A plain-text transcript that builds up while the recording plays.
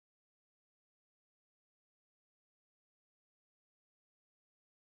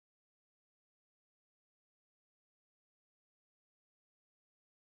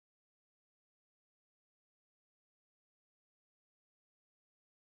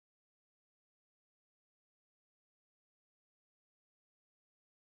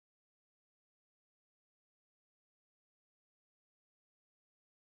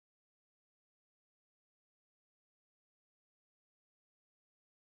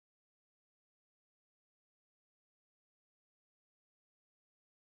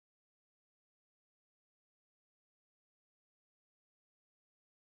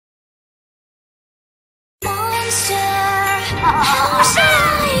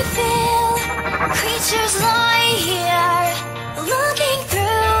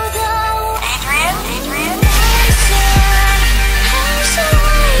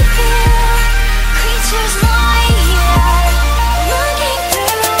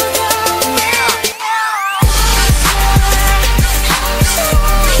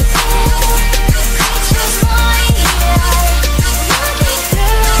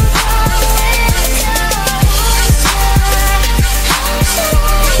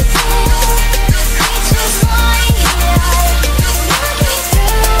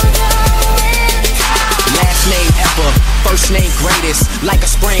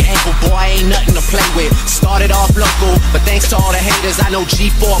got no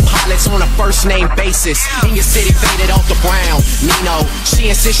G4 pilots on a first name basis. In your city faded off the ground, Nino. She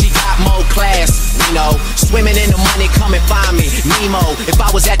insists she got more class, Nino. Swimming in the money, come and find me, Nemo. If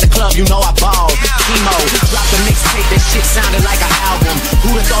I was at the club, you know I balled, Chemo. Dropped a mixtape, that shit sounded like an album.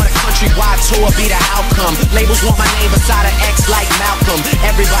 Who'da thought a countrywide tour be the outcome? Labels want my name beside an X like Malcolm.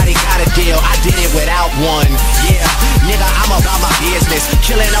 Everybody got a deal, I did it without one. Yeah, nigga, I'm about my business.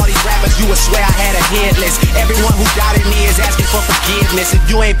 Killing all these rappers, you would swear I had a hit list. Everyone who doubted me is asking for forgiveness. If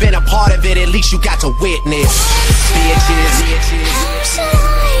you ain't been a part of it, at least you got to witness. Bitches.